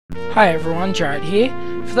Hi everyone, Jared here.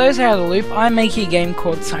 For those out of the loop, I'm making a game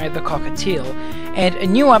called Side of the Cockatiel, and a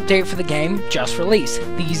new update for the game just released.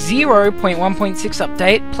 The 0.1.6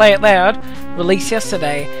 update, Play It Loud, released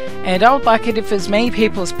yesterday, and I would like it if as many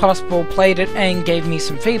people as possible played it and gave me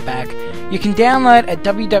some feedback. You can download at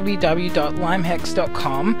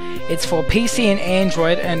www.limehex.com. It's for PC and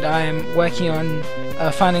Android, and I am working on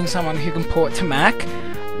finding someone who can port to Mac.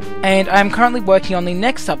 And I'm currently working on the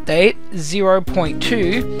next update,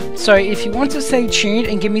 0.2, so if you want to stay tuned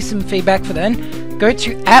and give me some feedback for then, go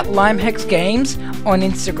to @LimehexGames on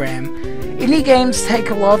Instagram. Indie games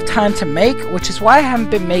take a lot of time to make, which is why I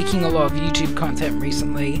haven't been making a lot of YouTube content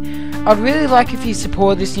recently. I'd really like if you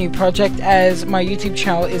support this new project, as my YouTube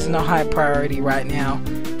channel isn't a high priority right now.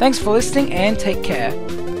 Thanks for listening and take care.